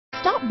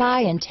Stop by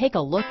and take a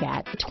look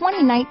at the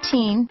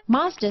 2019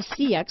 Mazda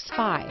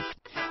CX-5.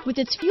 With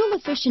its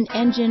fuel-efficient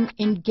engine,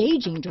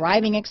 engaging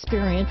driving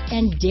experience,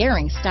 and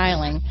daring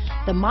styling,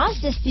 the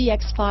Mazda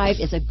CX-5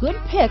 is a good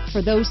pick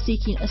for those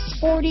seeking a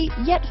sporty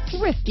yet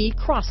thrifty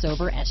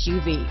crossover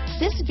SUV.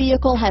 This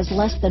vehicle has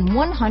less than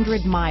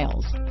 100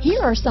 miles.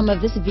 Here are some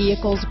of this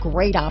vehicle's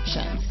great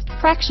options: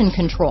 traction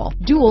control,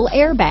 dual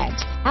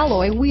airbags,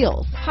 alloy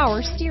wheels,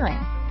 power steering,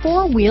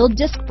 four-wheel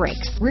disc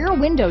brakes, rear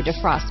window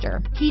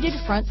defroster, heated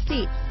front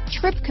seats,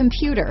 trip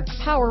computer,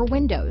 power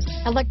windows,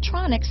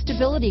 electronic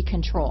stability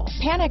control,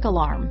 panic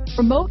alarm,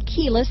 remote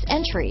keyless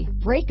entry,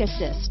 brake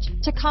assist,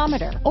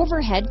 tachometer,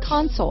 overhead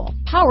console,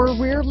 power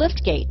rear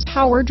liftgate,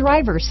 power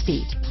driver's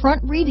seat,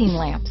 front reading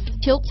lamps,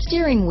 tilt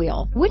steering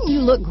wheel. Wouldn't you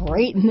look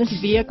great in this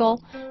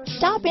vehicle?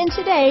 Stop in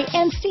today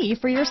and see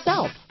for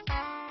yourself.